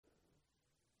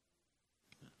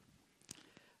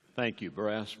Thank you,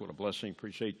 Brass. What a blessing.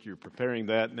 Appreciate you preparing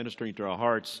that, ministering to our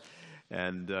hearts.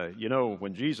 And,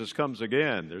 when Jesus comes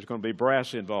again, there's going to be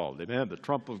brass involved. Amen. The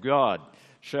trump of God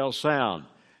shall sound,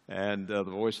 and the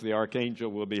voice of the archangel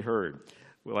will be heard.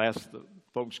 We'll ask the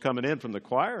folks coming in from the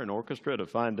choir and orchestra to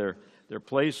find their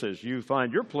place as you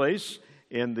find your place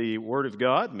in the Word of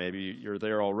God. Maybe you're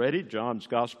there already. John's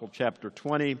Gospel, chapter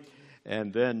 20,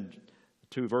 and then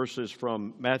 2 verses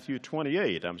from Matthew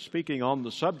 28. I'm speaking on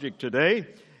the subject today,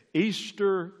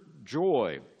 Easter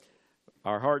joy.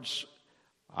 Our hearts,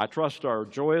 I trust, are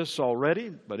joyous already,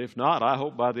 but if not, I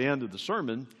hope by the end of the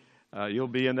sermon you'll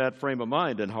be in that frame of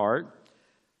mind and heart.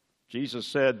 Jesus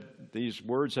said, "These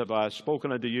words have I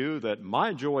spoken unto you, that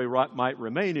my joy might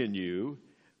remain in you,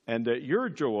 and that your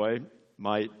joy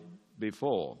might be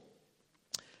full."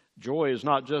 Joy is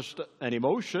not just an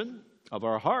emotion of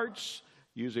our hearts.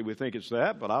 Usually we think it's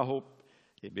that, but I hope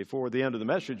before the end of the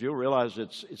message you'll realize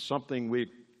it's something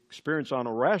we experience on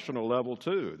a rational level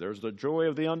too. There's the joy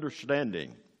of the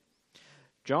understanding.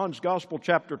 John's Gospel,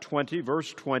 chapter 20,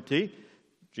 verse 20.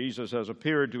 Jesus has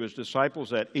appeared to his disciples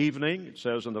that evening, it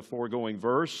says in the foregoing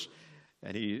verse,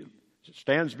 and he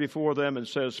stands before them and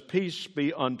says, "Peace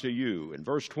be unto you." In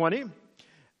verse 20,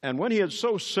 "And when he had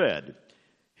so said,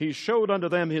 he showed unto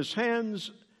them his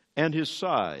hands and his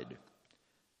side."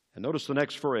 And notice the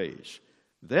next phrase,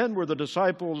 "Then were the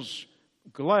disciples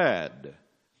glad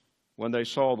when they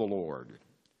saw the Lord."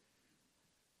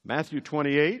 Matthew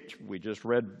 28, we just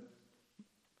read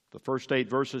the first 8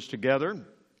 verses together,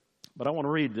 but I want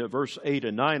to read verse 8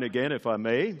 and 9 again, if I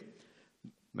may.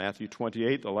 Matthew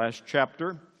 28, the last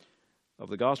chapter of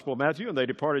the Gospel of Matthew. "And they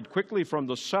departed quickly from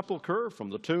the sepulchre," from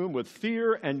the tomb, "with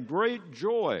fear and great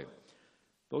joy."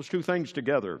 Those two things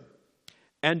together.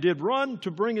 "And did run to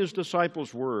bring his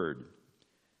disciples word."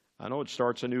 I know it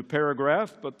starts a new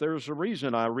paragraph, but there's a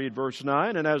reason I read verse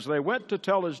 9. "And as they went to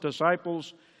tell his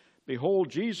disciples, behold,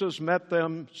 Jesus met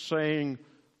them, saying,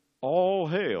 All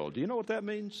hail." Do you know what that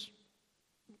means?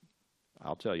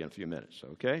 I'll tell you in a few minutes,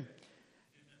 okay?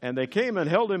 "And they came and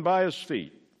held him by his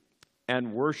feet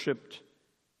and worshiped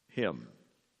him."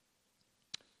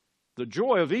 The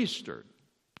joy of Easter,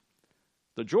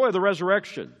 the joy of the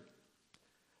resurrection.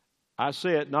 I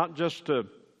say it not just to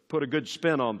put a good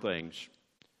spin on things,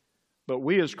 but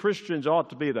we as Christians ought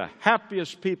to be the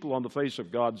happiest people on the face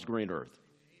of God's green earth.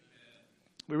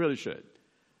 We really should.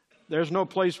 There's no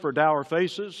place for dour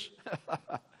faces.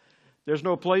 There's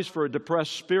no place for a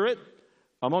depressed spirit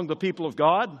among the people of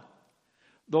God.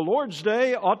 The Lord's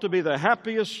Day ought to be the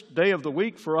happiest day of the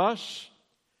week for us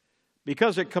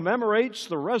because it commemorates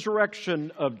the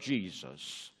resurrection of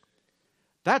Jesus.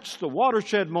 That's the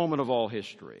watershed moment of all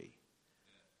history.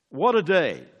 What a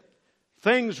day.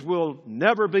 Things will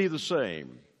never be the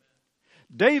same.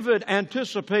 David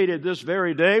anticipated this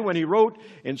very day when he wrote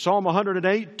in Psalm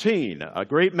 118, a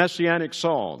great messianic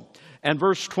psalm, and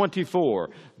verse 24,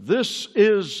 "This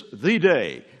is the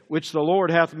day which the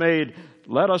Lord hath made.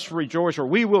 Let us rejoice," or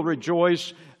 "we will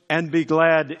rejoice and be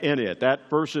glad in it." That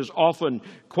verse is often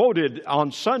quoted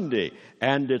on Sunday,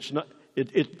 and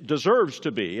it deserves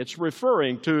to be. It's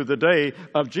referring to the day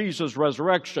of Jesus'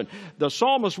 resurrection. The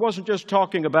psalmist wasn't just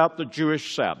talking about the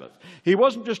Jewish Sabbath. He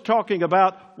wasn't just talking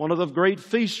about one of the great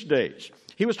feast days.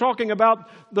 He was talking about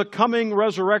the coming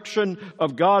resurrection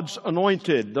of God's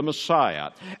anointed, the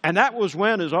Messiah. And that was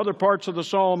when, as other parts of the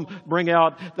psalm bring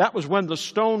out, that was when the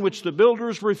stone which the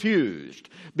builders refused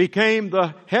became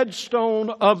the headstone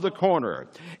of the corner.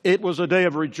 It was a day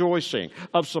of rejoicing,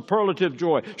 of superlative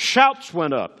joy. Shouts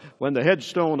went up when the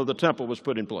headstone of the temple was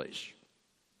put in place.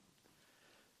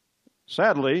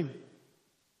 Sadly,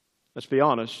 let's be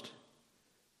honest,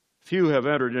 few have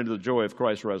entered into the joy of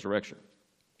Christ's resurrection.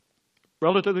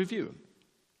 Relatively few.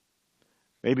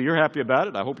 Maybe you're happy about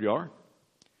it. I hope you are.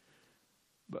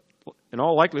 But in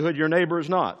all likelihood, your neighbor is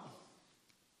not.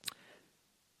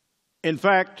 In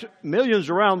fact,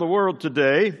 millions around the world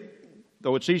today,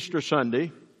 though it's Easter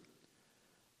Sunday,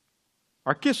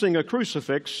 are kissing a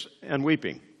crucifix and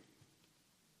weeping.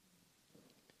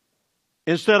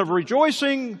 Instead of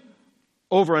rejoicing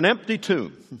over an empty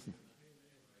tomb.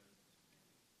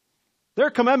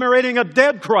 They're commemorating a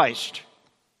dead Christ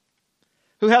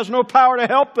who has no power to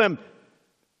help them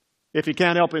if he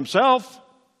can't help himself.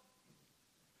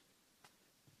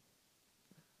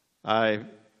 I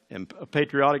am a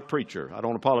patriotic preacher. I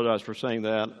don't apologize for saying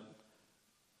that.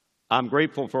 I'm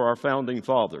grateful for our founding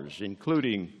fathers,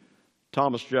 including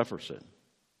Thomas Jefferson.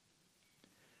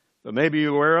 But maybe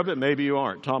you're aware of it, maybe you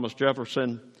aren't. Thomas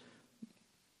Jefferson,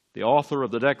 the author of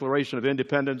the Declaration of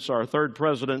Independence, our third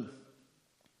president,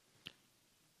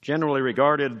 generally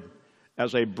regarded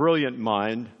as a brilliant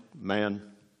man,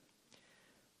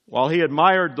 While he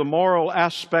admired the moral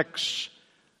aspects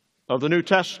of the New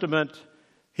Testament,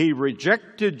 he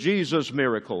rejected Jesus'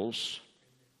 miracles.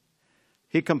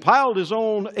 He compiled his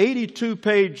own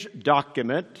 82-page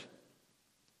document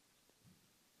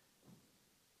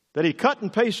that he cut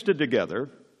and pasted together,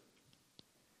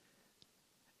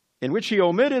 in which he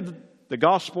omitted the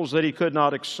Gospels that he could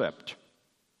not accept.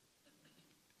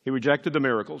 He rejected the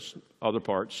miracles, other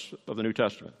parts of the New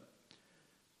Testament.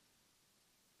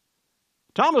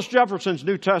 Thomas Jefferson's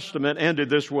New Testament ended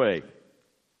this way.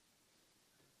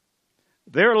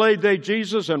 There laid they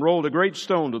Jesus and rolled a great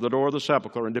stone to the door of the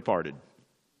sepulchre and departed.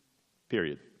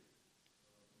 Period.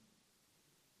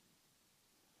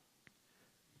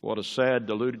 What a sad,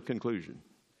 deluded conclusion.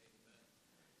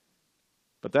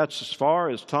 But that's as far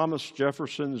as Thomas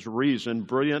Jefferson's reason,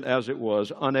 brilliant as it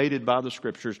was, unaided by the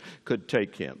Scriptures, could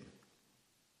take him.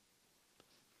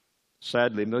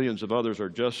 Sadly, millions of others are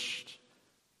just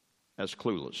as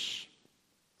clueless.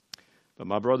 But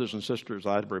my brothers and sisters,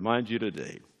 I'd remind you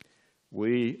today,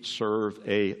 we serve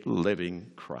a living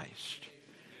Christ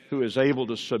who is able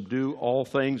to subdue all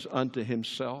things unto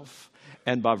himself.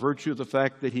 And by virtue of the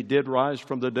fact that he did rise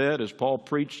from the dead, as Paul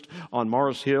preached on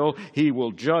Mars Hill, he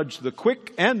will judge the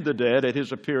quick and the dead at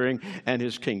his appearing and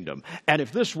his kingdom. And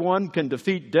if this one can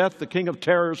defeat death, the king of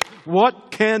terrors,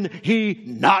 what can he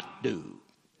not do?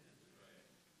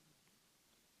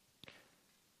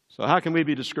 So how can we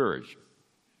be discouraged?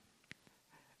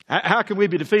 How can we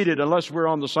be defeated unless we're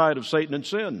on the side of Satan and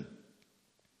sin?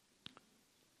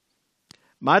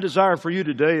 My desire for you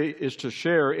today is to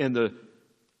share in the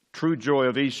true joy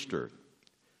of Easter.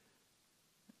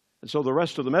 And so the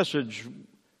rest of the message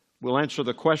will answer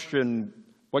the question,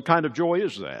 what kind of joy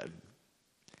is that?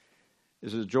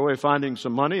 Is it the joy of finding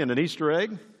some money and an Easter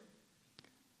egg?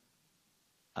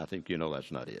 I think you know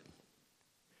that's not it.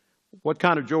 What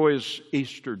kind of joy is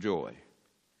Easter joy?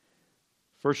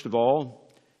 First of all,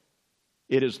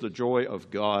 it is the joy of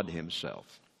God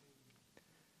himself.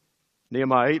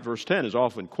 Nehemiah 8 verse 10 is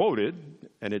often quoted,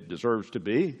 and it deserves to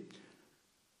be,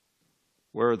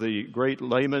 where the great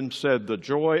layman said, "The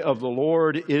joy of the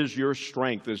Lord is your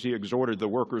strength," as he exhorted the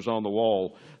workers on the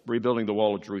wall, rebuilding the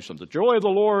wall of Jerusalem. The joy of the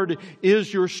Lord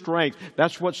is your strength.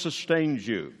 That's what sustains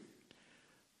you.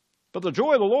 But the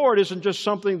joy of the Lord isn't just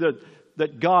something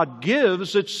that God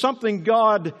gives, it's something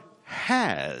God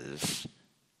has.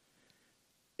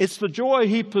 It's the joy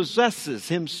he possesses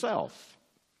himself.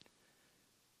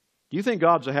 Do you think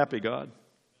God's a happy God?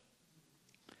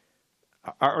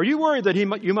 Are you worried that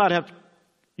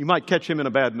you might catch him in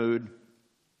a bad mood?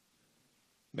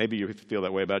 Maybe you feel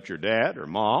that way about your dad or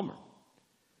mom,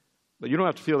 but you don't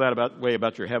have to feel that way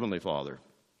about your Heavenly Father.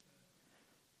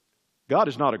 God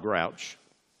is not a grouch.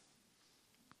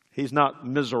 He's not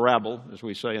miserable, as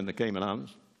we say in the Cayman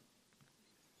Islands.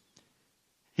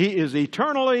 He is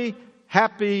eternally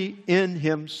happy in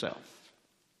himself.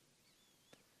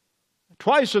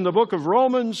 Twice in the book of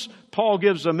Romans, Paul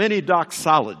gives a mini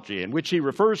doxology in which he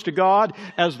refers to God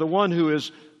as the one who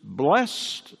is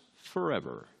blessed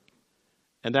forever.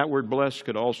 And that word blessed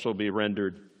could also be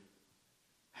rendered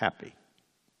happy.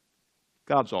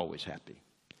 God's always happy.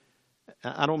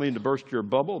 I don't mean to burst your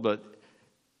bubble, but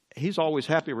he's always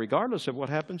happy regardless of what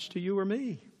happens to you or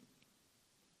me.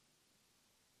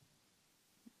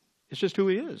 It's just who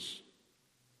he is.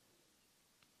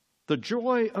 The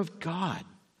joy of God.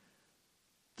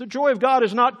 The joy of God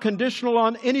is not conditional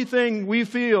on anything we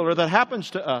feel or that happens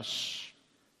to us.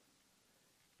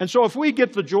 And so if we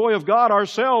get the joy of God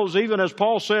ourselves, even as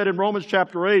Paul said in Romans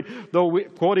chapter 8,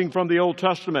 quoting from the Old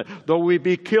Testament, though we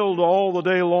be killed all the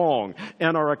day long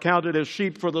and are accounted as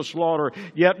sheep for the slaughter,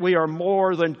 yet we are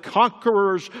more than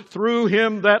conquerors through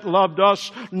him that loved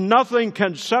us. Nothing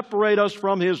can separate us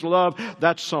from his love.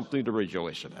 That's something to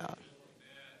rejoice about.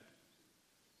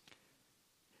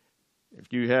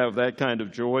 If you have that kind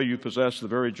of joy, you possess the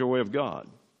very joy of God.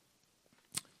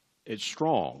 It's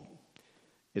strong.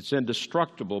 It's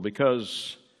indestructible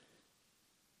because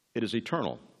it is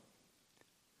eternal.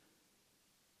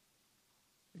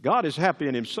 God is happy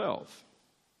in himself.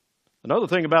 Another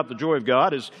thing about the joy of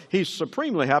God is he's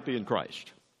supremely happy in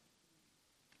Christ.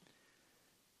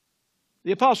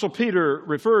 The Apostle Peter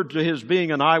referred to his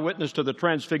being an eyewitness to the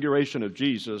transfiguration of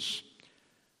Jesus.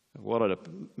 What a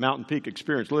mountain peak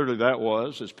experience literally that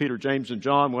was, as Peter, James, and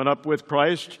John went up with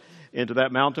Christ into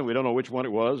that mountain. We don't know which one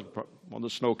it was, one of the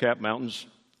snow-capped mountains.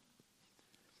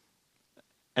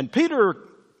 And Peter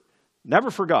never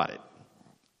forgot it.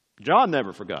 John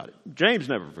never forgot it. James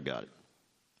never forgot it.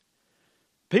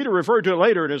 Peter referred to it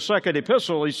later in his second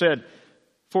epistle. He said,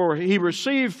 "For he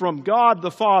received from God the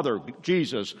Father,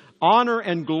 Jesus, honor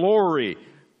and glory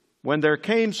when there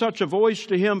came such a voice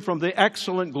to him from the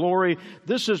excellent glory,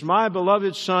 "This is my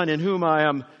beloved Son, in whom I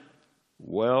am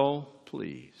well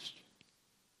pleased."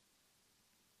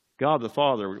 God the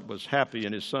Father was happy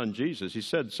in His Son Jesus. He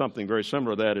said something very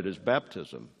similar to that at His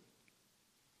baptism.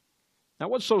 Now,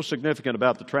 what's so significant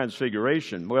about the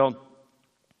Transfiguration? Well,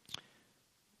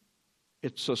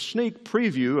 it's a sneak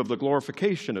preview of the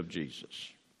glorification of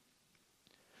Jesus.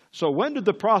 So when did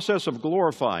the process of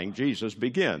glorifying Jesus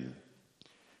begin?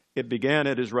 It began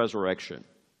at His resurrection.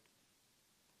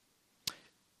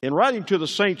 In writing to the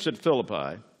saints at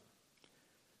Philippi,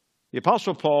 the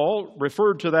Apostle Paul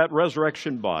referred to that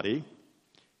resurrection body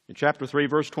in chapter 3,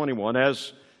 verse 21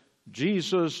 as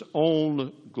Jesus'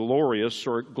 own glorious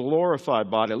or glorified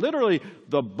body, literally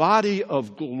the body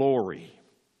of glory.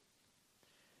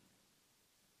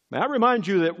 May I remind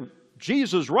you that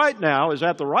Jesus right now is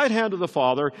at the right hand of the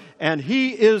Father, and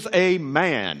He is a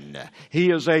man. He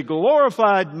is a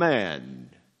glorified man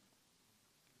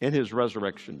in His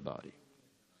resurrection body.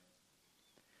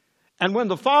 And when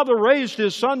the Father raised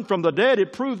His Son from the dead,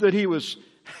 it proved that He was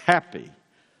happy,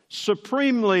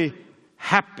 supremely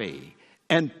happy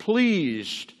and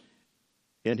pleased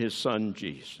in His Son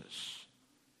Jesus.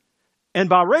 And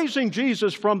by raising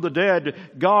Jesus from the dead,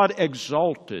 God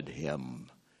exalted Him.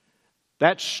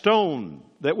 That stone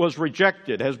that was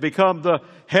rejected has become the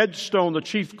headstone, the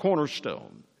chief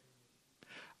cornerstone.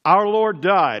 Our Lord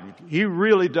died. He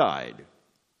really died.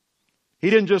 He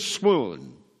didn't just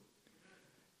swoon.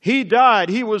 He died.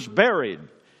 He was buried.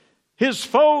 His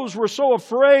foes were so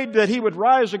afraid that He would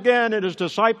rise again, and His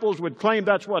disciples would claim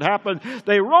that's what happened.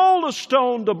 They rolled a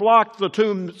stone to block the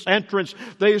tomb's entrance.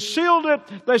 They sealed it.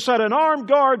 They set an armed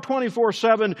guard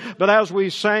 24/7. But as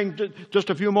we sang just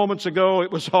a few moments ago,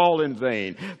 it was all in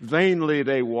vain. Vainly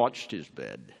they watched His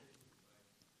bed.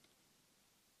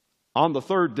 On the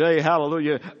third day,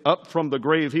 hallelujah, up from the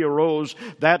grave He arose.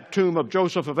 That tomb of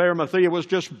Joseph of Arimathea was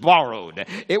just borrowed.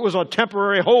 It was a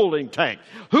temporary holding tank.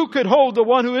 Who could hold the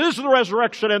one who is the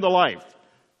resurrection and the life?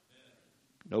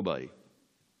 Nobody.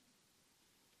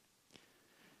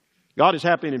 God is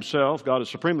happy in Himself. God is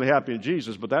supremely happy in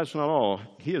Jesus, but that's not all.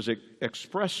 He is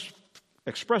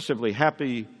expressively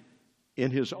happy in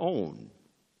His own.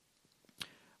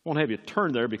 I won't have you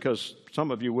turn there because some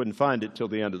of you wouldn't find it till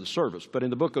the end of the service. But in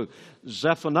the book of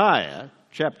Zephaniah,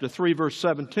 chapter 3, verse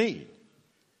 17,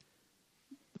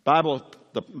 the Bible,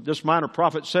 this minor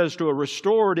prophet says to a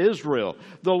restored Israel,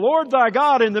 "The Lord thy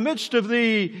God in the midst of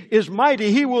thee is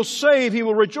mighty. He will save. He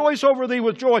will rejoice over thee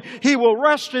with joy. He will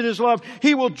rest in His love.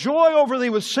 He will joy over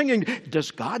thee with singing." Does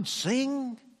God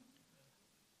sing?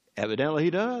 Evidently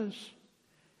He does.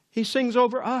 He sings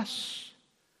over us.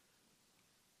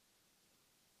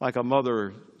 Like a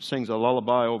mother sings a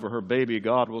lullaby over her baby,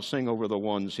 God will sing over the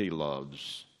ones He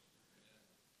loves.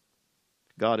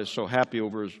 God is so happy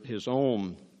over His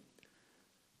own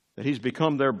that He's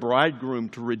become their bridegroom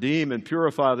to redeem and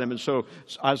purify them. And so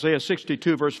Isaiah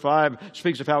 62 verse 5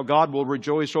 speaks of how God will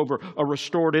rejoice over a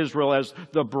restored Israel as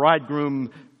the bridegroom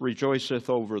rejoiceth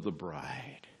over the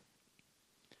bride.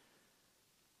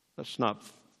 Let's not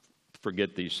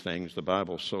forget these things. The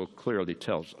Bible so clearly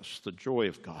tells us the joy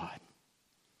of God.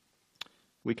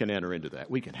 We can enter into that.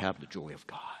 We can have the joy of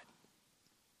God.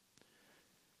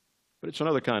 But it's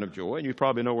another kind of joy, and you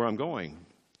probably know where I'm going.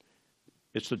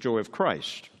 It's the joy of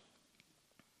Christ.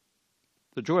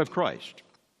 The joy of Christ.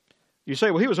 You say,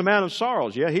 well, He was a man of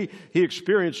sorrows. Yeah, he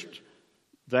experienced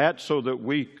that so that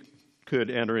we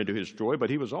could enter into His joy, but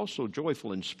He was also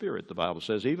joyful in spirit, the Bible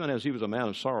says, even as He was a man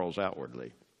of sorrows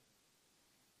outwardly.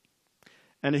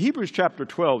 And in Hebrews chapter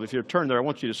 12, if you turn there, I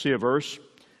want you to see a verse.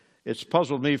 It's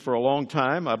puzzled me for a long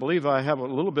time. I believe I have a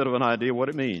little bit of an idea what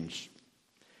it means.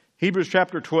 Hebrews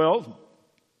chapter 12,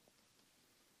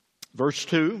 verse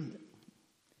 2.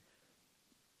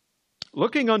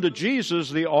 "Looking unto Jesus,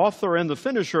 the author and the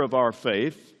finisher of our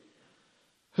faith,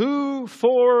 who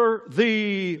for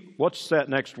the," what's that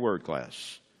next word,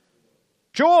 class?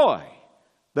 "Joy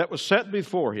that was set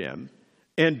before Him,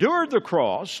 endured the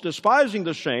cross, despising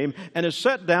the shame, and is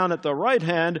set down at the right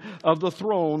hand of the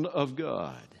throne of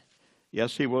God."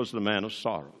 Yes, He was the man of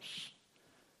sorrows.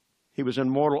 He was in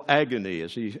mortal agony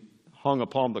as He hung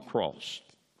upon the cross.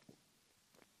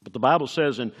 But the Bible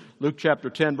says in Luke chapter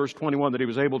 10, verse 21, that He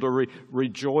was able to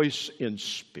rejoice in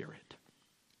spirit.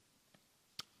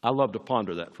 I love to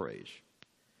ponder that phrase.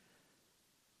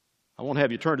 I won't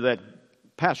have you turn to that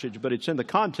passage, but it's in the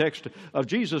context of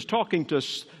Jesus talking to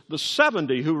the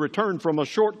 70 who returned from a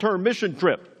short-term mission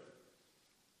trip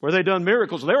where they done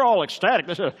miracles. They're all ecstatic.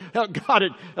 They said, God,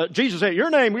 Jesus said, "Your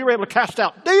name we were able to cast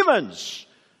out demons."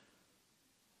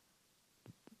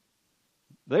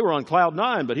 They were on cloud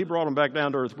 9, but he brought them back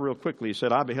down to earth real quickly. He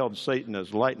said, I beheld Satan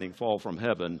as lightning fall from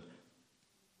heaven.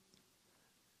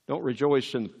 Don't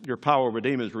rejoice in your power over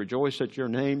demons. Rejoice that your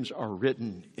names are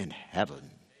written in heaven.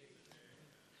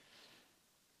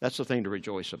 That's the thing to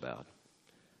rejoice about.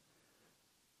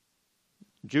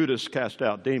 Judas cast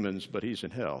out demons, but he's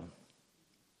in hell.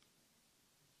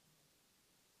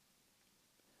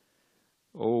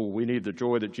 Oh, we need the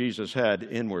joy that Jesus had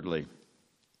inwardly.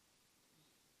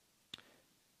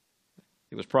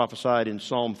 It was prophesied in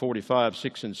Psalm 45,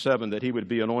 6 and 7 that he would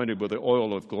be anointed with the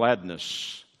oil of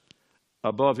gladness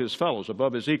above his fellows,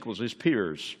 above his equals, his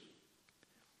peers.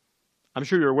 I'm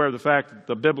sure you're aware of the fact that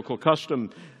the biblical custom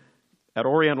at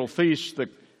Oriental feasts, the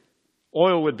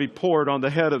oil would be poured on the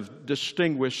head of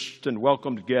distinguished and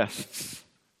welcomed guests.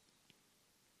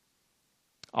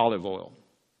 Olive oil.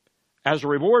 As a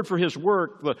reward for his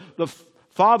work, the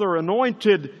Father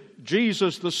anointed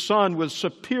Jesus the Son with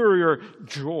superior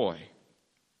joy.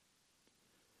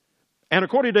 And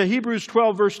according to Hebrews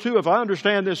 12, verse 2, if I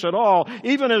understand this at all,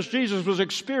 even as Jesus was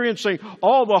experiencing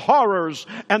all the horrors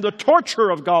and the torture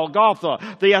of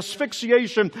Golgotha, the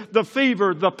asphyxiation, the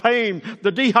fever, the pain,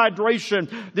 the dehydration,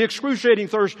 the excruciating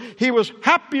thirst, he was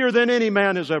happier than any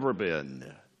man has ever been.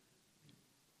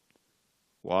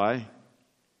 Why?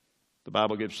 The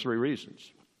Bible gives 3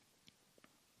 reasons.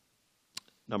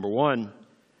 Number 1,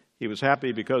 he was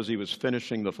happy because he was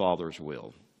finishing the Father's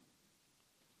will.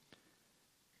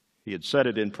 He had said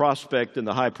it in prospect in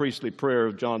the high priestly prayer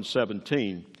of John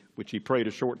 17, which he prayed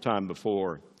a short time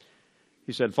before.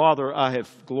 He said, Father, I have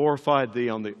glorified thee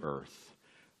on the earth.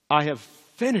 I have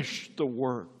finished the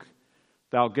work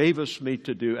thou gavest me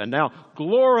to do. And now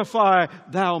glorify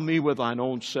thou me with thine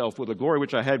own self, with the glory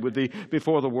which I had with thee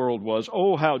before the world was.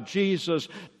 Oh, how Jesus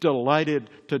delighted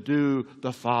to do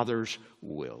the Father's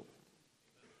will.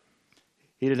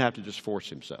 He didn't have to just force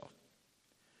himself.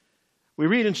 We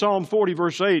read in Psalm 40,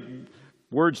 verse 8,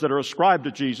 words that are ascribed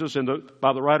to Jesus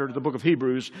by the writer of the book of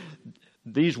Hebrews,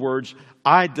 these words,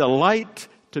 I delight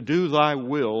to do thy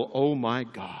will, O my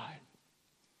God.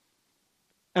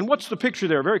 And what's the picture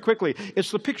there? Very quickly,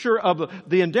 it's the picture of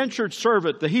the indentured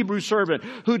servant, the Hebrew servant,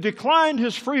 who declined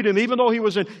his freedom even though he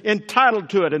was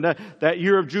entitled to it. And that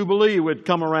year of Jubilee would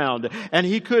come around. And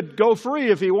he could go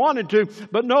free if he wanted to.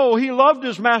 But no, he loved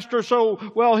his master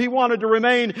so well he wanted to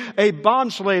remain a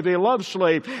bondslave, a love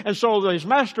slave. And so his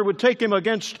master would take him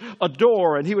against a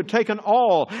door, and he would take an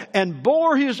awl and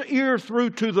bore his ear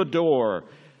through to the door.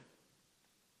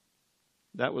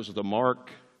 That was the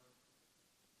mark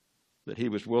that he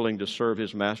was willing to serve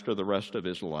his master the rest of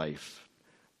his life.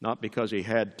 Not because he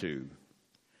had to,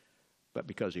 but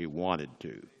because he wanted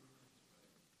to.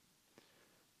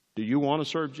 Do you want to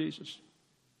serve Jesus?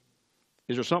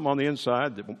 Is there something on the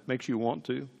inside that makes you want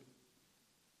to?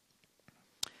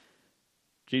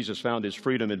 Jesus found his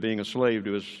freedom in being a slave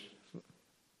to his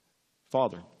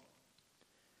Father.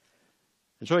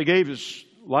 And so he gave his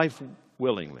life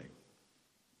willingly.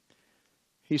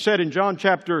 He said in John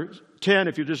chapter 10,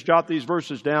 if you just jot these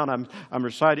verses down, I'm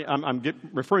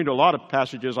referring to a lot of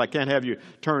passages. I can't have you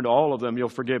turn to all of them. You'll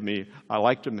forgive me. I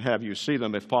like to have you see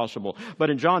them if possible. But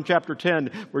in John chapter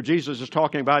 10, where Jesus is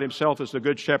talking about himself as the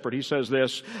good shepherd, he says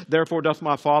this, therefore doth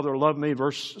my Father love me,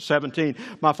 verse 17.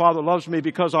 My Father loves me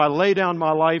because I lay down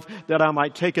my life that I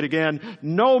might take it again.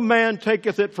 No man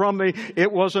taketh it from me.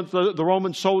 It wasn't the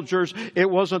Roman soldiers.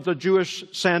 It wasn't the Jewish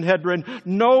Sanhedrin.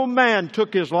 No man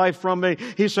took his life from me.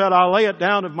 He said, I lay it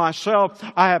down of myself.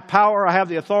 I have power, I have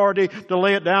the authority to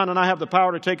lay it down, and I have the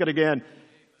power to take it again.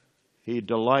 He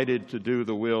delighted to do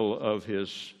the will of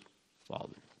his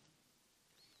Father.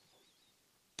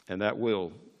 And that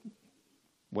will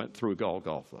went through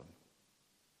Golgotha.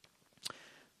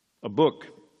 A book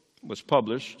was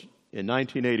published in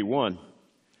 1981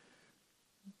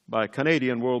 by a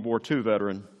Canadian World War II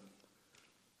veteran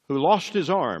who lost his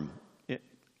arm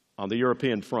on the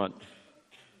European front.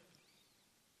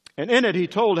 And in it, he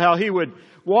told how he would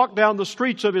walk down the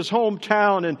streets of his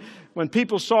hometown, and when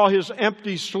people saw his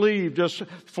empty sleeve just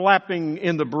flapping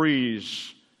in the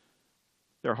breeze,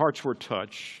 their hearts were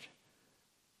touched.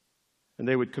 And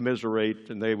they would commiserate,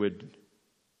 and they would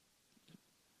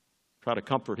try to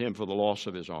comfort him for the loss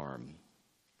of his arm.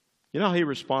 You know how he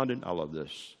responded? I love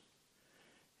this.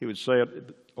 He would say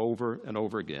it over and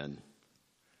over again.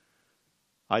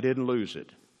 I didn't lose it.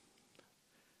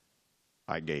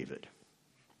 I gave it.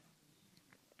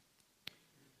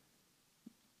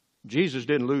 Jesus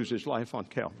didn't lose his life on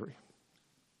Calvary.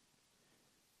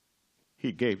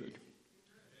 He gave it.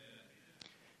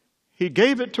 He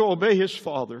gave it to obey his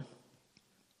Father.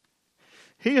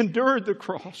 He endured the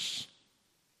cross.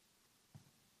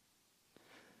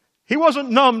 He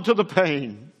wasn't numb to the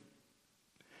pain.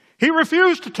 He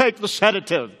refused to take the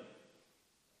sedative,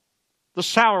 the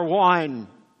sour wine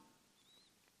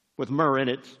with myrrh in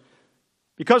it,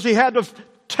 because he had to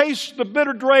taste the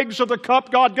bitter dregs of the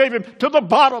cup God gave him to the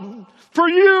bottom for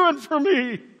you and for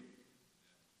me.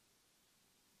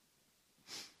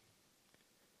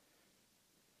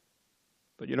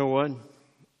 But you know what?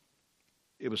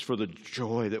 It was for the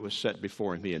joy that was set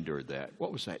before him he endured that.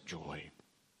 What was that joy?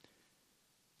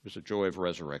 It was the joy of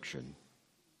resurrection.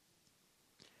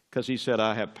 Because he said,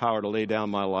 I have power to lay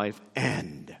down my life,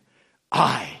 and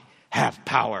I have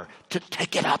power to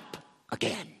take it up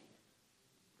again.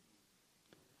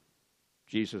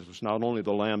 Jesus was not only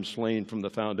the Lamb slain from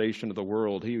the foundation of the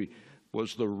world, he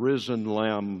was the risen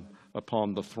Lamb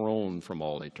upon the throne from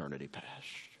all eternity past.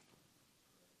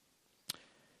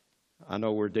 I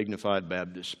know we're dignified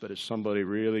Baptists, but if somebody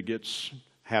really gets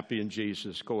happy in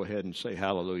Jesus, go ahead and say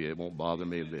hallelujah. It won't bother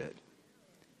me a bit.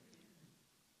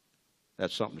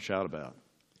 That's something to shout about.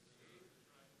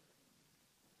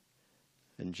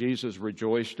 And Jesus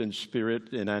rejoiced in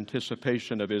spirit in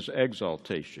anticipation of his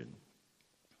exaltation.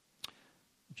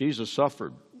 Jesus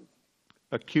suffered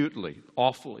acutely,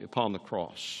 awfully upon the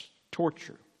cross.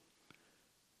 Torture,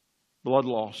 blood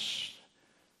loss,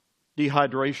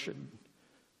 dehydration,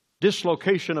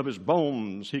 dislocation of his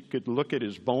bones. He could look at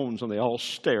his bones and they all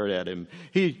stared at him.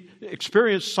 He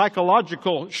experienced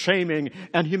psychological shaming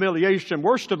and humiliation.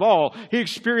 Worst of all, he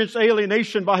experienced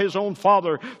alienation by his own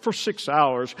father for 6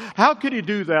 hours. How could he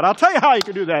do that? I'll tell you how he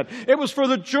could do that. It was for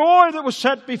the joy that was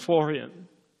set before him.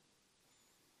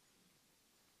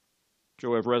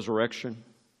 Joy of resurrection,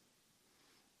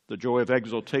 the joy of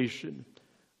exaltation,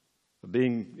 of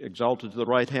being exalted to the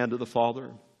right hand of the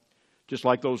Father. Just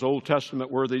like those Old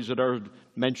Testament worthies that are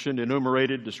mentioned,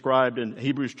 enumerated, described in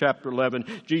Hebrews chapter 11,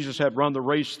 Jesus had run the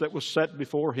race that was set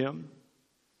before him.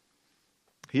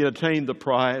 He had attained the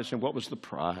prize, and what was the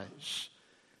prize?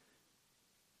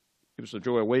 It was the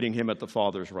joy awaiting him at the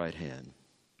Father's right hand.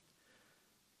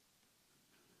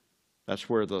 That's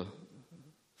where the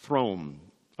throne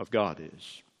of God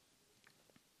is.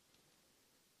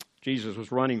 Jesus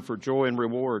was running for joy and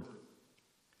reward.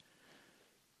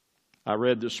 I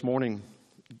read this morning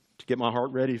to get my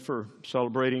heart ready for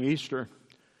celebrating Easter.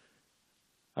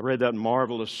 I read that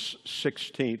marvelous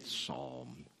 16th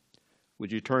Psalm.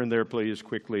 Would you turn there, please,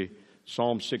 quickly?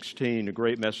 Psalm 16, a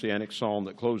great messianic psalm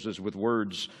that closes with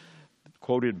words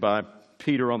quoted by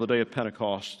Peter on the day of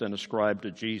Pentecost and ascribed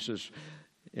to Jesus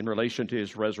in relation to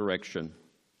his resurrection.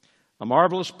 A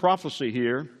marvelous prophecy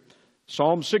here.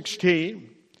 Psalm 16.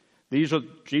 These are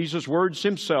Jesus' words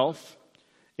himself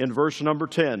in verse number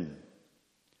 10.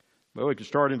 Well, we can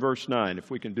start in verse 9 if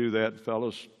we can do that,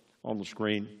 fellows, on the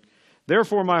screen.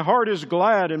 Therefore my heart is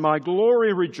glad and my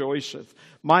glory rejoiceth.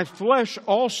 My flesh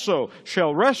also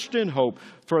shall rest in hope,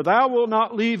 for thou wilt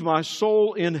not leave my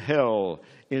soul in hell,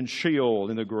 in Sheol,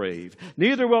 in the grave.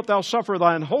 Neither wilt thou suffer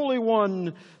thine Holy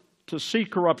One to see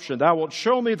corruption. Thou wilt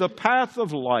show me the path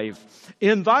of life.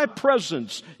 In thy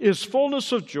presence is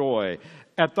fullness of joy.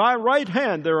 At thy right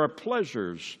hand there are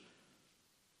pleasures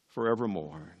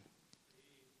forevermore.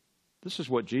 This is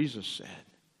what Jesus said.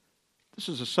 This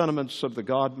is the sentiments of the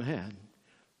God-man.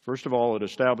 First of all, it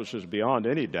establishes beyond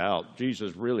any doubt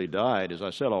Jesus really died. As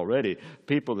I said already,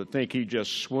 people that think he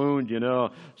just swooned,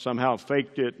 somehow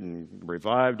faked it and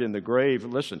revived in the grave.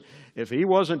 Listen, if he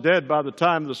wasn't dead by the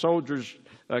time the soldiers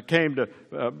came to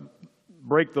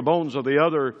break the bones of the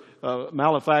other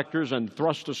malefactors and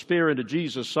thrust a spear into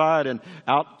Jesus' side and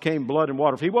out came blood and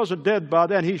water. If he wasn't dead by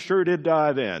then, he sure did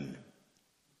die then.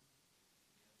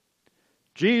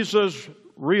 Jesus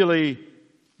really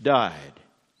died.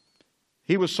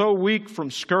 He was so weak from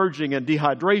scourging and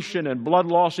dehydration and blood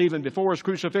loss even before his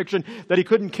crucifixion that he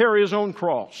couldn't carry his own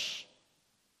cross.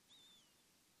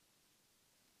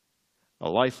 A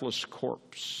lifeless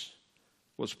corpse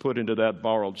was put into that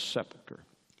borrowed sepulcher.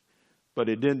 But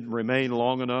it didn't remain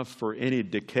long enough for any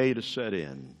decay to set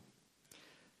in.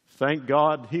 Thank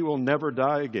God he will never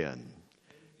die again.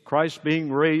 Christ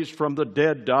being raised from the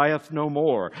dead dieth no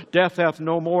more. Death hath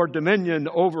no more dominion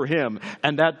over him.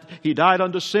 And that he died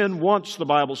unto sin once, the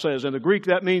Bible says. In the Greek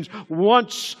that means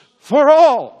once for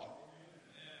all.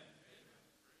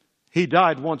 He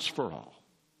died once for all.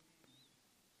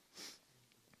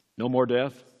 No more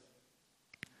death.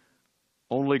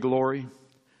 Only glory.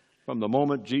 From the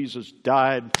moment Jesus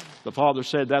died, the Father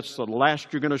said, that's the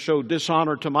last you're going to show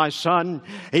dishonor to my Son.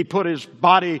 He put his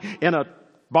body in a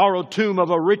borrowed tomb of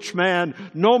a rich man.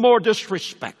 No more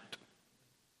disrespect.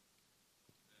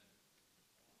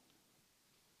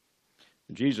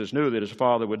 Jesus knew that his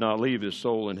Father would not leave his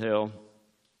soul in hell.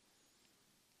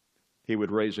 he would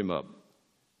raise him up.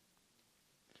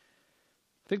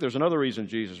 I think there's another reason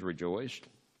Jesus rejoiced.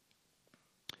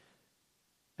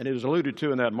 And it is alluded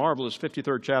to in that marvelous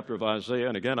 53rd chapter of Isaiah.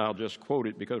 And again, I'll just quote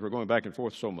it because we're going back and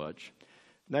forth so much.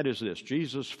 And that is this: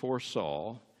 Jesus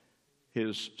foresaw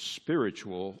his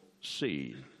spiritual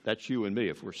seed. That's you and me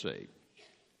if we're saved.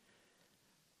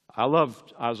 I love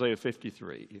Isaiah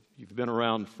 53. If you've been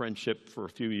around friendship for a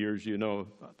few years, you know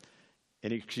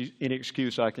any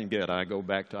excuse I can get, I go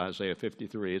back to Isaiah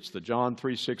 53. It's the John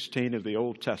 3:16 of the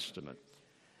Old Testament.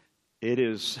 It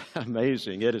is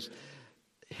amazing. It is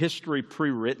history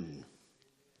pre-written.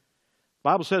 The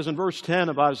Bible says in verse 10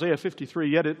 of Isaiah 53,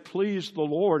 "Yet it pleased the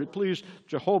Lord, it pleased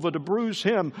Jehovah to bruise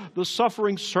him, the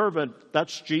suffering servant,"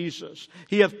 that's Jesus.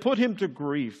 "He hath put him to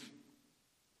grief."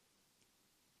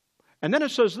 And then it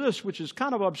says this, which is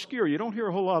kind of obscure. You don't hear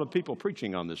a whole lot of people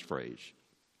preaching on this phrase.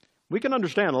 We can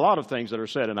understand a lot of things that are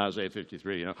said in Isaiah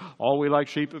 53. You know, all we like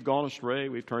sheep have gone astray.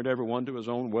 We've turned everyone to his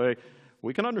own way.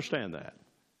 We can understand that.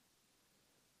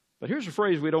 But here's a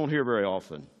phrase we don't hear very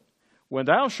often. "When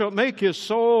thou shalt make his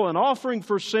soul an offering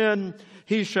for sin,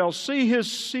 he shall see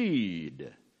his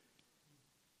seed,"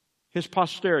 his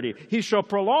posterity. "He shall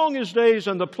prolong his days,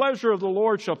 and the pleasure of the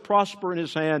Lord shall prosper in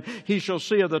his hand. He shall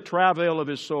see of the travail of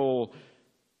his soul,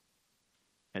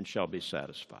 and shall be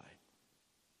satisfied."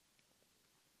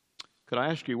 Could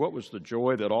I ask you, what was the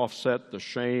joy that offset the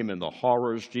shame and the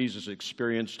horrors Jesus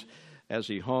experienced as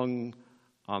he hung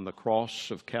on the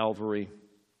cross of Calvary?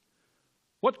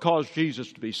 What caused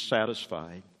Jesus to be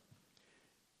satisfied,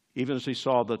 even as he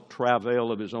saw the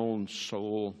travail of his own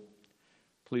soul?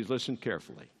 Please listen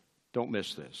carefully. Don't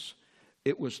miss this.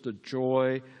 It was the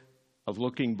joy of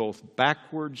looking both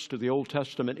backwards to the Old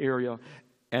Testament era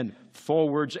and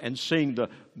forwards and seeing the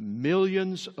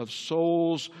millions of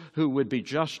souls who would be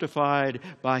justified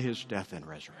by his death and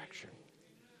resurrection.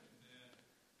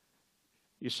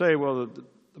 You say, well, the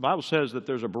Bible says that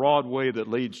there's a broad way that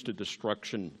leads to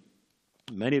destruction.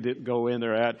 Many that go in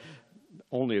there at,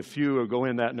 only a few will go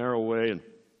in that narrow way. And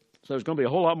so there's going to be a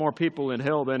whole lot more people in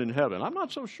hell than in heaven. I'm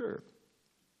not so sure.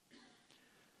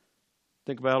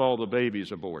 Think about all the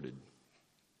babies aborted.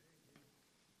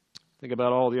 Think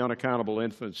about all the unaccountable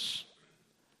infants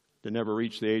that never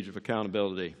reach the age of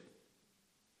accountability.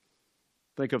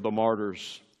 Think of the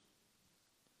martyrs.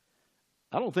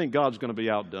 I don't think God's going to be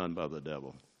outdone by the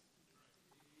devil.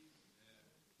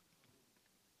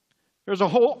 There's a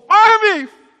whole army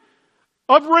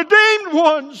of redeemed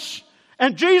ones.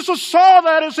 And Jesus saw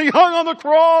that as he hung on the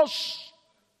cross.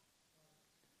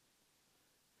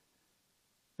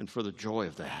 And for the joy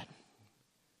of that,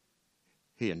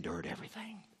 he endured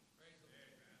everything.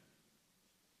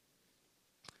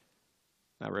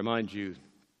 I remind you,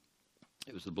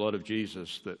 it was the blood of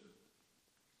Jesus that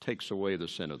takes away the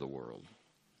sin of the world.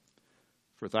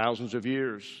 For thousands of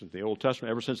years, in the Old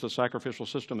Testament, ever since the sacrificial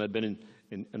system had been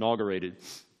inaugurated,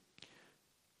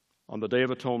 on the Day of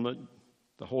Atonement,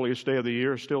 the holiest day of the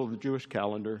year, still the Jewish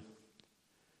calendar,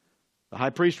 the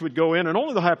high priest would go in, and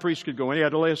only the high priest could go in. He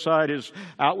had to lay aside his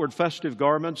outward festive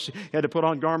garments. He had to put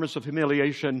on garments of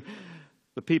humiliation.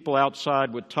 The people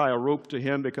outside would tie a rope to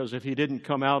him because if he didn't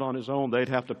come out on his own, they'd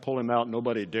have to pull him out.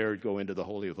 Nobody dared go into the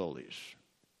Holy of Holies.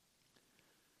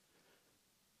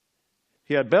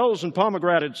 He had bells and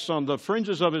pomegranates on the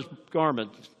fringes of his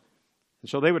garment. And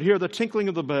so they would hear the tinkling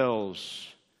of the bells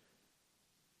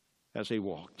as he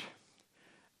walked.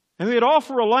 And he'd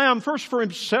offer a lamb first for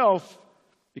himself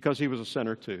because he was a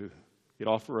sinner too. He'd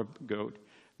offer a goat.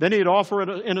 Then he'd offer an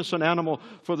innocent animal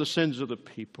for the sins of the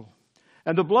people.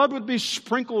 And the blood would be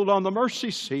sprinkled on the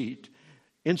mercy seat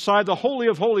inside the Holy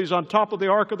of Holies on top of the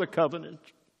Ark of the Covenant.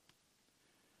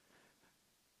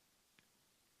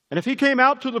 And if he came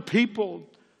out to the people,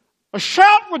 a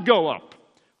shout would go up.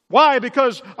 Why?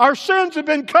 Because our sins have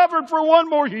been covered for one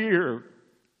more year.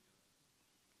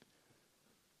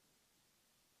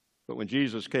 But when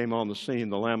Jesus came on the scene,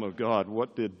 the Lamb of God,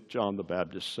 what did John the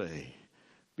Baptist say?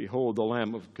 "Behold the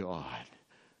Lamb of God,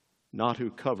 not who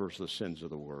covers the sins of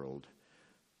the world,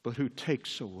 but who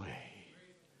takes away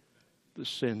the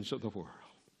sins of the world."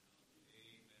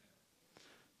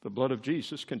 The blood of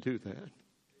Jesus can do that.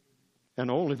 And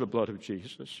only the blood of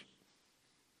Jesus.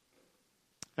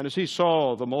 And as he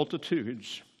saw the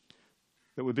multitudes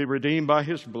that would be redeemed by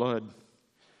his blood,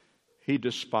 he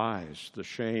despised the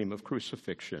shame of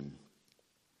crucifixion.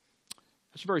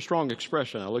 That's a very strong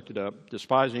expression. I looked it up.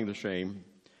 Despising the shame.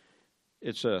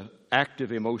 It's an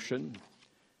active emotion,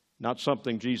 not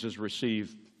something Jesus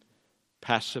received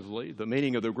passively. The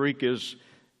meaning of the Greek is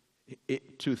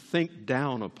to think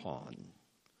down upon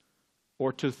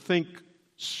or to think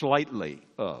slightly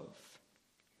of.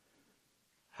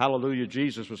 Hallelujah,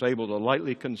 Jesus was able to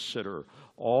lightly consider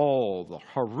all the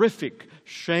horrific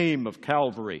shame of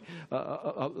Calvary,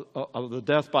 of the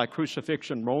death by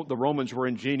crucifixion. The Romans were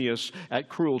ingenious at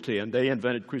cruelty, and they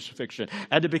invented crucifixion.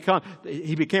 And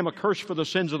he became a curse for the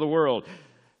sins of the world.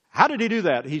 How did he do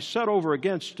that? He set over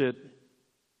against it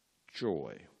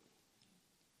joy.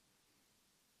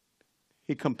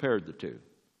 He compared the two.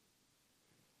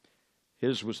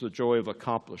 His was the joy of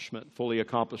accomplishment, fully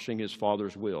accomplishing his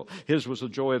Father's will. His was the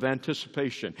joy of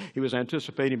anticipation. He was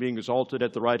anticipating being exalted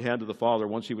at the right hand of the Father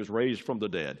once he was raised from the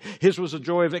dead. His was the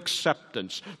joy of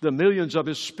acceptance, the millions of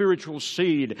his spiritual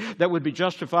seed that would be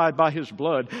justified by his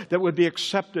blood, that would be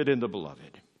accepted in the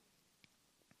beloved.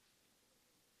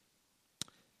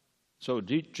 So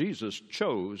Jesus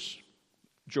chose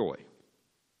joy.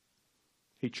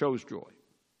 He chose joy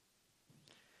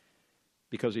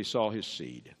because he saw his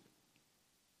seed.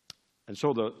 And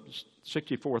so the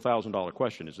 $64,000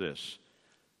 question is this: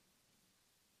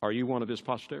 are you one of his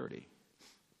posterity?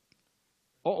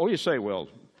 Oh, you say, well,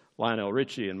 Lionel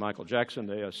Richie and Michael Jackson,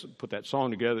 they put that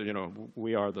song together. You know,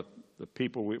 we are the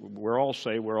people, we're all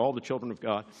saved, we're all the children of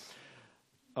God.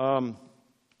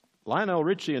 Lionel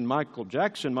Richie and Michael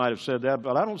Jackson might have said that,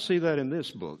 but I don't see that in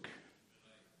this book.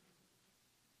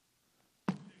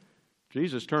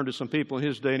 Jesus turned to some people in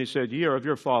his day and he said, "Ye are of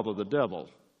your father, the devil."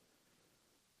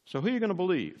 So who are you going to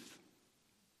believe?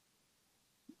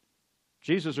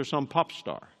 Jesus or some pop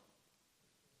star?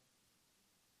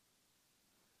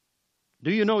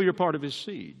 Do you know you're part of his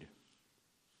seed?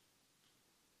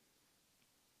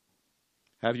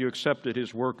 Have you accepted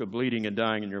his work of bleeding and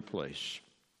dying in your place?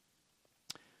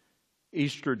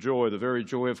 Easter joy, the very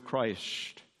joy of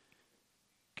Christ,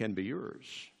 can be yours,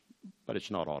 but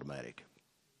it's not automatic.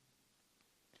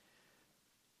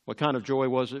 What kind of joy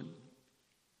was it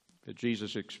that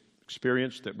Jesus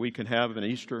experienced that we can have in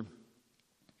Easter?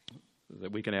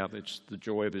 That we can have, it's the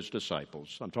joy of his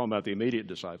disciples. I'm talking about the immediate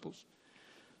disciples.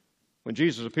 When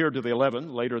Jesus appeared to the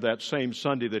 11, later that same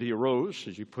Sunday that he arose,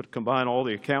 as you combine all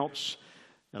the accounts,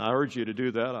 and I urge you to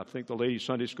do that. I think the ladies'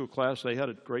 Sunday school class, they had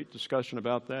a great discussion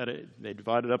about that. They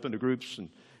divided up into groups, and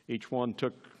each one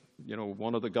took,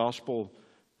 one of the gospel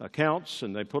accounts,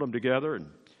 and they put them together.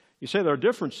 And you say there are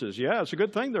differences. Yeah, it's a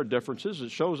good thing there are differences. It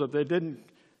shows that they didn't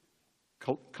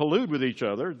collude with each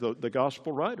other, the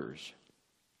gospel writers.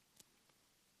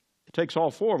 It takes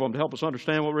all four of them to help us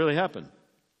understand what really happened.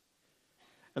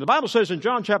 And the Bible says in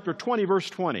John chapter 20, verse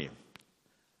 20,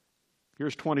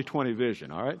 here's 20/20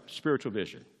 vision, all right? Spiritual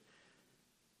vision.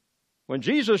 When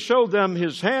Jesus showed them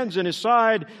his hands and his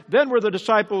side, then were the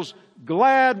disciples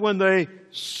glad when they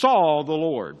saw the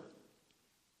Lord,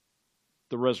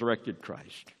 the resurrected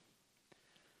Christ.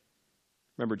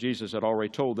 Remember, Jesus had already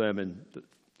told them in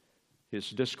his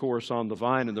discourse on the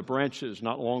vine and the branches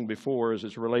not long before, as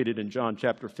it's related in John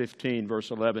chapter 15,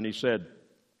 verse 11, he said,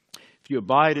 "If you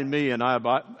abide in me and I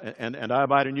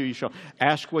abide in you, you shall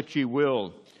ask what ye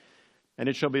will, and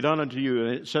it shall be done unto you."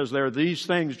 And it says there, these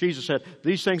things, Jesus said,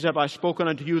 "These things have I spoken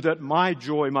unto you, that my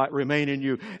joy might remain in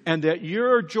you, and that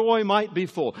your joy might be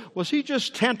full." Was he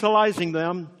just tantalizing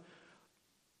them?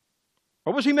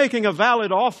 Or was he making a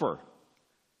valid offer?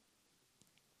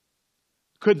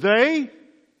 Could they?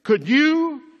 Could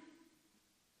you?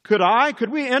 Could I?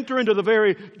 Could we enter into the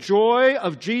very joy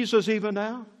of Jesus even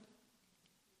now?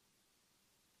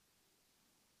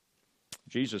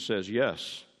 Jesus says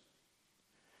yes.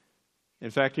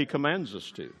 In fact, he commands us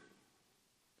to.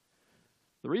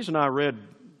 The reason I read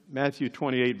Matthew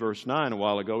 28, verse 9 a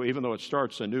while ago, even though it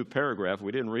starts a new paragraph,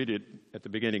 we didn't read it at the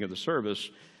beginning of the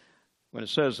service, when it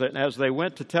says that as they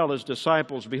went to tell his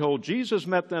disciples, behold, Jesus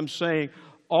met them saying,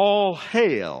 "All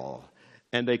hail."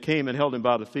 And they came and held him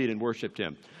by the feet and worshiped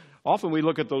him. Often we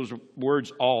look at those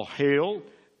words, "all hail,"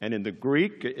 and in the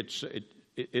Greek,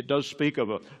 it does speak of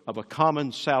a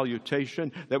common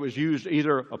salutation that was used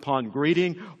either upon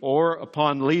greeting or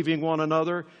upon leaving one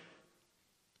another.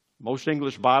 Most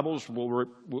English Bibles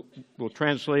will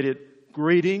translate it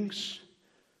greetings,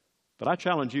 but I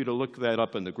challenge you to look that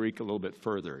up in the Greek a little bit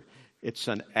further. It's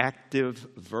an active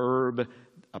verb,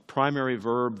 a primary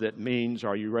verb that means,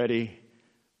 are you ready?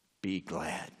 Be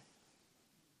glad.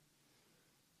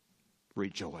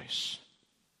 Rejoice.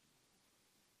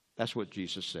 That's what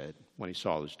Jesus said when he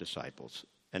saw his disciples.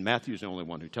 And Matthew's the only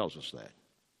one who tells us that.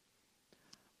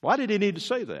 Why did he need to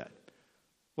say that?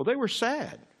 Well, they were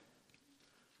sad.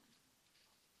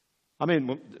 I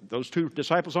mean, those two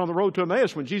disciples on the road to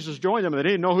Emmaus, when Jesus joined them and they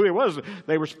didn't know who he was,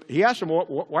 he asked them,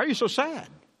 "Why are you so sad?"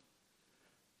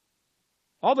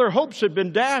 All their hopes had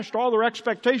been dashed. All their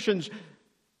expectations,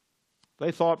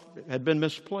 they thought, had been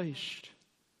misplaced.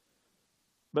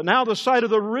 But now the sight of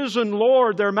the risen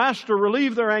Lord, their Master,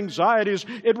 relieved their anxieties.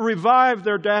 It revived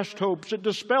their dashed hopes. It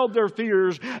dispelled their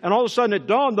fears. And all of a sudden it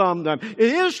dawned on them. It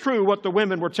is true what the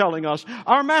women were telling us.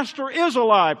 Our Master is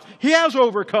alive. He has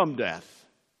overcome death.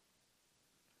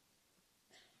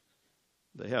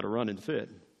 They had a running fit.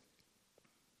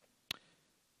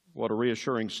 What a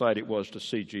reassuring sight it was to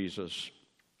see Jesus.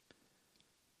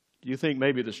 Do you think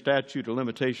maybe the statute of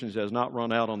limitations has not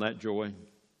run out on that joy?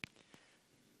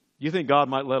 Do you think God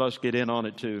might let us get in on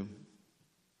it too?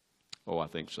 Oh, I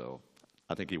think so.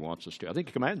 I think He wants us to. I think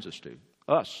He commands us to.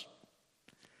 Us.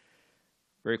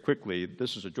 Very quickly,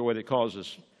 this is a joy that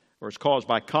is caused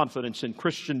by confidence in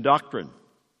Christian doctrine.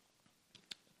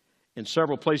 In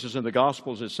several places in the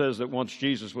Gospels, it says that once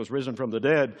Jesus was risen from the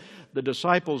dead, the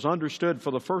disciples understood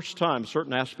for the first time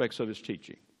certain aspects of His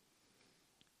teaching.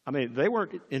 I mean, they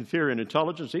weren't inferior in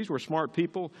intelligence. These were smart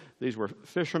people. These were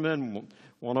fishermen.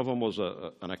 One of them was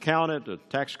an accountant, a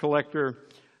tax collector.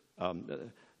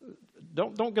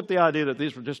 Don't get the idea that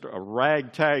these were just a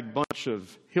ragtag bunch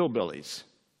of hillbillies.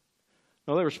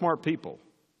 No, they were smart people.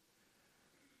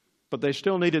 But they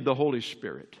still needed the Holy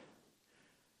Spirit.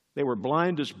 They were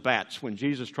blind as bats when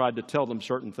Jesus tried to tell them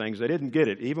certain things. They didn't get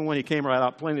it. Even when He came right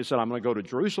out plainly and said, I'm going to go to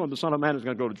Jerusalem. The Son of Man is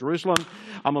going to go to Jerusalem.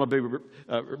 I'm going to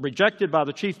be rejected by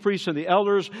the chief priests and the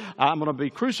elders. I'm going to be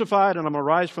crucified, and I'm going to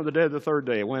rise from the dead the third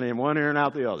day. It went in one ear and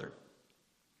out the other.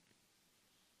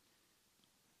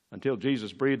 Until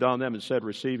Jesus breathed on them and said,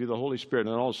 receive you the Holy Spirit.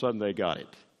 And then all of a sudden they got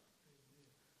it.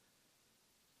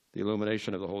 The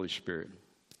illumination of the Holy Spirit.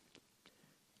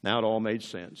 Now it all made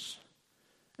sense.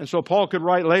 And so Paul could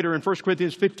write later in 1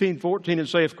 Corinthians 15:14 and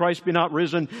say, if Christ be not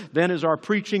risen, then is our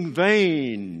preaching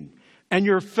vain, and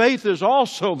your faith is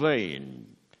also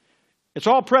vain. It's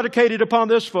all predicated upon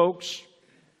this, folks.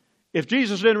 If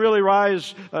Jesus didn't really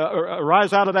rise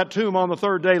out of that tomb on the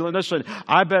third day, listen,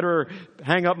 I better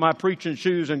hang up my preaching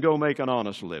shoes and go make an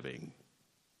honest living.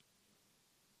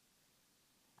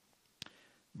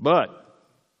 But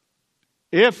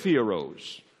if He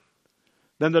arose,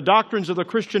 then the doctrines of the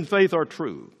Christian faith are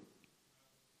true.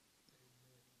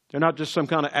 They're not just some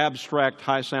kind of abstract,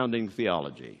 high-sounding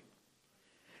theology.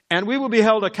 And we will be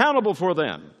held accountable for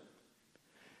them.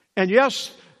 And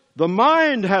yes, the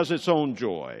mind has its own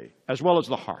joy, as well as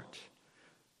the heart.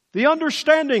 The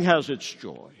understanding has its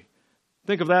joy.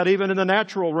 Think of that even in the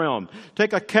natural realm.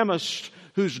 Take a chemist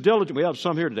who's diligent. We have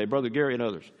some here today, Brother Gary and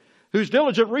others. Whose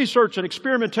diligent research and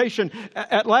experimentation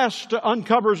at last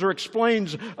uncovers or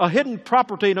explains a hidden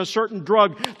property in a certain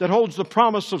drug that holds the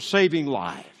promise of saving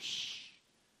lives.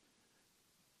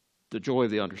 The joy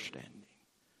of the understanding.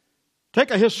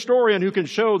 Take a historian who can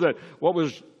show that what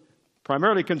was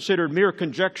primarily considered mere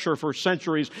conjecture for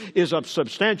centuries is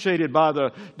substantiated by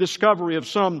the discovery of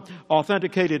some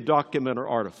authenticated document or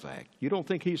artifact. You don't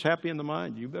think he's happy in the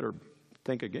mind? You better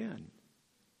think again.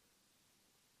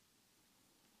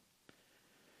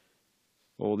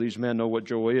 Oh, these men know what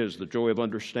joy is, the joy of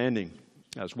understanding,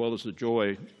 as well as the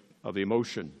joy of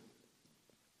emotion.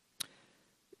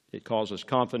 It causes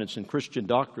confidence in Christian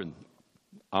doctrine,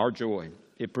 our joy.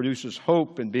 It produces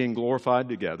hope in being glorified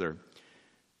together.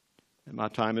 And my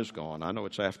time is gone. I know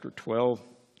it's after 12.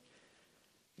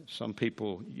 Some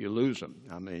people, you lose them.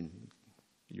 I mean,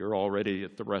 you're already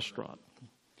at the restaurant.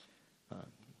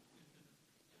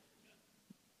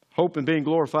 Hope in being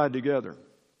glorified together.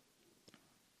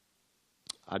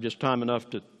 I've just time enough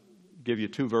to give you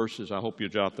 2 verses. I hope you'll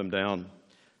jot them down.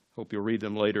 Hope you'll read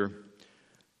them later.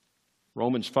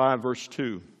 Romans 5, verse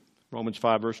 2. Romans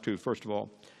 5, verse 2, first of all.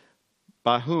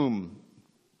 By whom,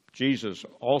 Jesus,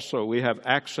 also we have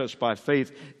access by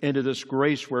faith into this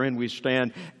grace wherein we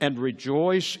stand and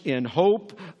rejoice in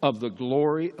hope of the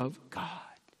glory of God.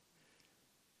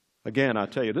 Again, I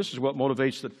tell you, this is what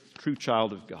motivates the true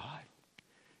child of God.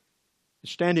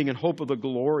 Standing in hope of the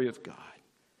glory of God.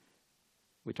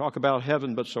 We talk about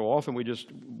heaven, but so often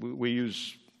we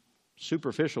use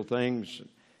superficial things.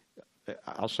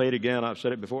 I'll say it again. I've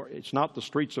said it before. It's not the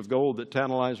streets of gold that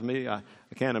tantalize me. I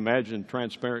can't imagine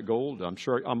transparent gold. I'm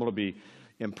sure I'm going to be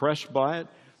impressed by it.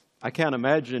 I can't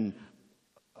imagine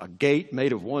a gate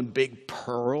made of one big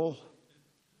pearl.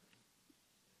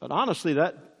 But honestly,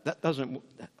 that doesn't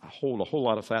hold a whole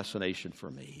lot of fascination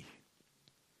for me.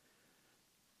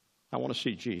 I want to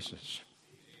see Jesus.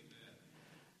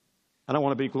 And I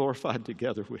want to be glorified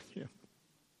together with Him.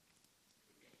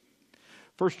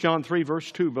 1 John 3,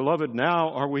 verse 2, Beloved,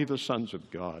 now are we the sons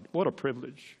of God. What a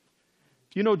privilege.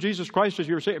 If you know Jesus Christ as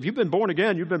your Savior, if you've been born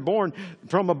again, you've been born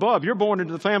from above. You're born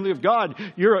into the family of God.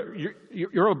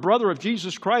 You're a brother of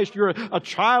Jesus Christ. You're a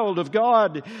child of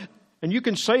God. And you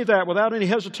can say that without any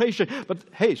hesitation. But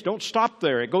hey, don't stop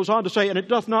there. It goes on to say, and it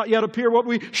doth not yet appear what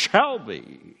we shall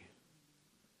be.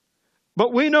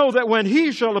 But we know that when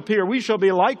he shall appear, we shall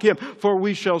be like him, for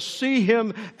we shall see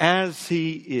him as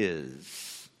he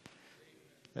is.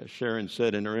 As Sharon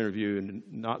said in her interview,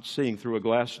 not seeing through a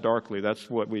glass darkly, that's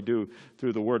what we do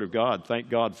through the Word of God. Thank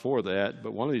God for that.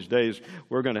 But one of these days,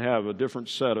 we're going to have a different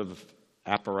set of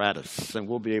apparatus, and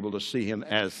we'll be able to see him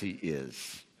as he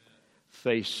is,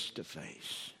 face to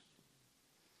face.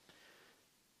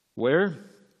 Where?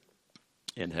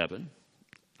 In heaven,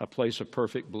 a place of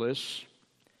perfect bliss.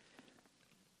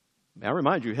 Now, I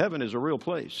remind you, heaven is a real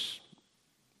place.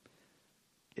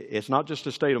 It's not just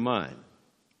a state of mind.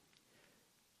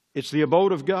 It's the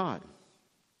abode of God.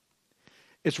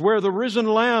 It's where the risen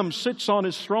Lamb sits on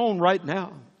his throne right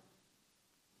now.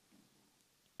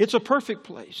 It's a perfect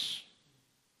place.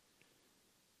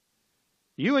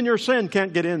 You and your sin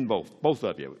can't get in both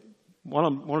of you.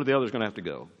 One or the other is going to have to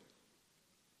go.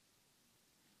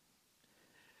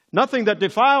 Nothing that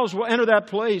defiles will enter that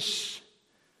place.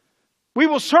 We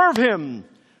will serve him.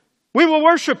 We will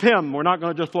worship him. We're not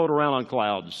going to just float around on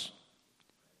clouds.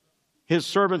 His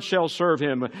servants shall serve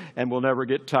him, and will never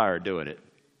get tired doing it.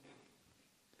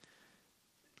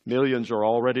 Millions are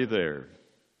already there,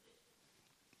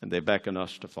 and they beckon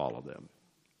us to follow them.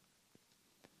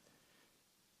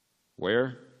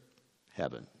 Where?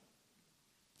 Heaven.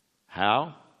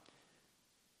 How?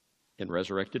 In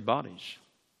resurrected bodies,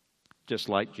 just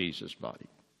like Jesus' body.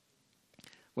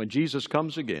 When Jesus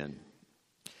comes again,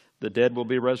 the dead will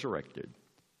be resurrected.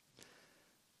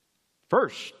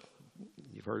 First,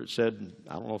 you've heard it said,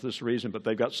 I don't know if this is the reason, but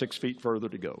they've got 6 feet further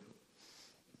to go.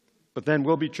 But then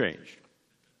we'll be changed.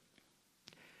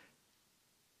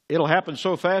 It'll happen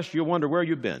so fast you'll wonder where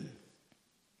you've been.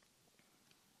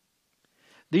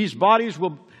 These bodies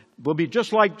will be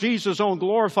just like Jesus' own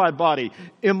glorified body,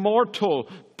 immortal,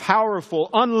 powerful,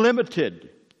 unlimited.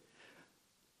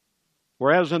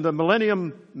 Whereas in the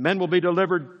millennium, men will be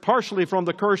delivered partially from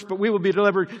the curse, but we will be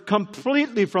delivered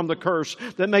completely from the curse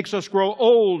that makes us grow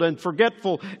old and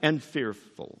forgetful and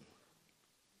fearful.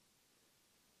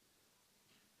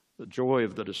 The joy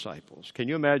of the disciples. Can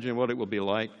you imagine what it will be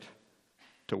like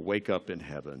to wake up in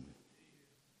heaven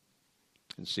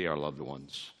and see our loved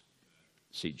ones,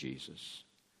 see Jesus?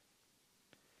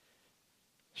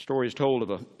 The story is told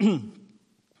of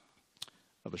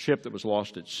a ship that was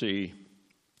lost at sea.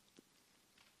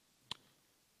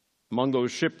 Among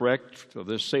those shipwrecked of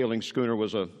this sailing schooner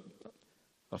was a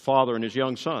father and his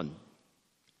young son.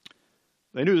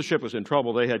 They knew the ship was in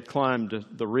trouble. They had climbed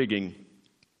the rigging,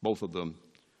 both of them.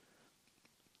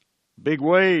 Big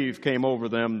wave came over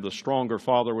them. The stronger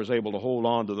father was able to hold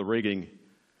on to the rigging.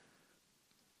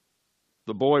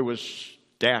 The boy was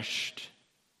dashed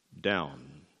down.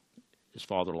 His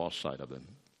father lost sight of him.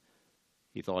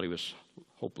 He thought he was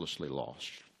hopelessly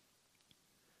lost.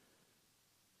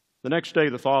 The next day,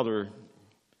 the father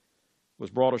was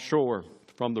brought ashore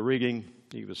from the rigging.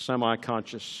 He was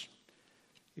semi-conscious.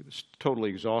 He was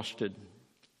totally exhausted.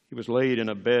 He was laid in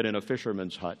a bed in a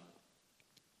fisherman's hut.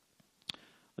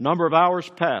 A number of hours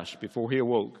passed before he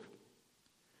awoke.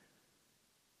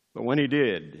 But when he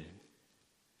did,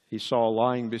 he saw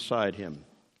lying beside him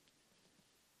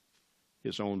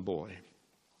his own boy.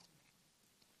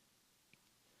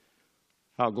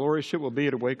 How glorious it will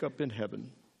be to wake up in heaven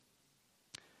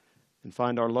and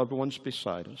find our loved ones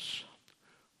beside us,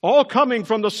 all coming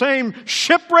from the same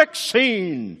shipwreck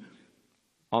scene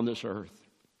on this earth.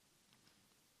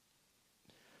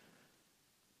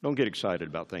 Don't get excited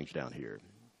about things down here.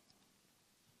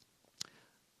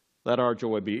 Let our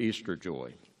joy be Easter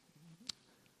joy,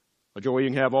 a joy you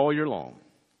can have all year long,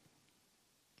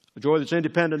 a joy that's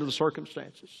independent of the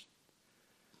circumstances,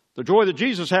 the joy that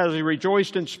Jesus has as he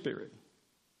rejoiced in spirit.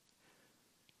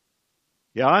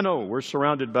 Yeah, I know we're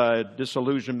surrounded by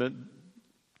disillusionment,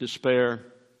 despair,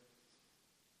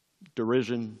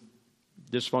 derision,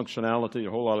 dysfunctionality.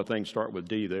 A whole lot of things start with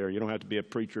D there. You don't have to be a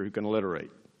preacher who can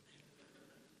alliterate.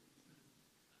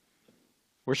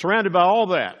 We're surrounded by all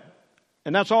that.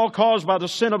 And that's all caused by the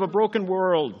sin of a broken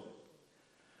world.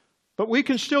 But we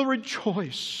can still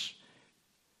rejoice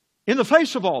in the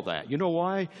face of all that. You know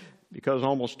why? Because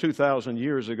almost 2,000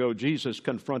 years ago, Jesus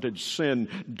confronted sin,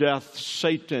 death,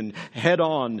 Satan head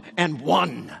on and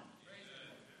won.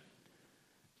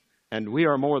 And we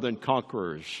are more than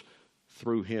conquerors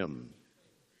through him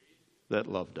that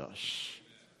loved us.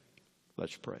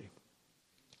 Let's pray.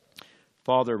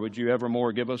 Father, would you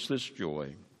evermore give us this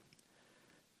joy,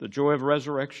 the joy of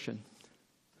resurrection,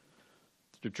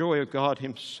 the joy of God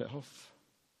himself,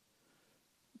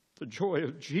 the joy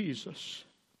of Jesus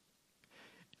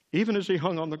even as he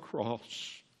hung on the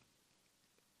cross.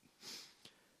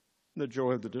 The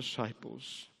joy of the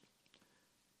disciples,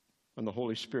 and the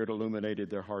Holy Spirit illuminated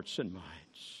their hearts and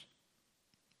minds.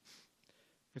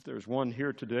 If there's one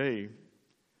here today,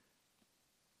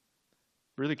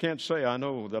 really can't say, I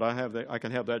know that I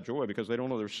can have that joy, because they don't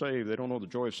know they're saved. They don't know the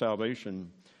joy of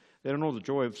salvation. They don't know the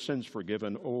joy of sins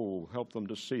forgiven. Oh, help them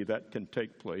to see that can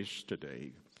take place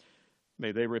today.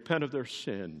 May they repent of their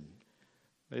sin.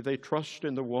 May they trust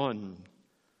in the one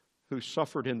who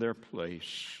suffered in their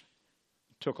place,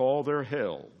 took all their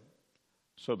hell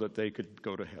so that they could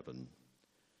go to heaven.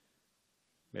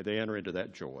 May they enter into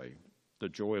that joy, the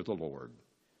joy of the Lord.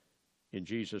 In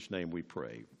Jesus' name we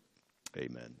pray.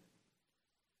 Amen.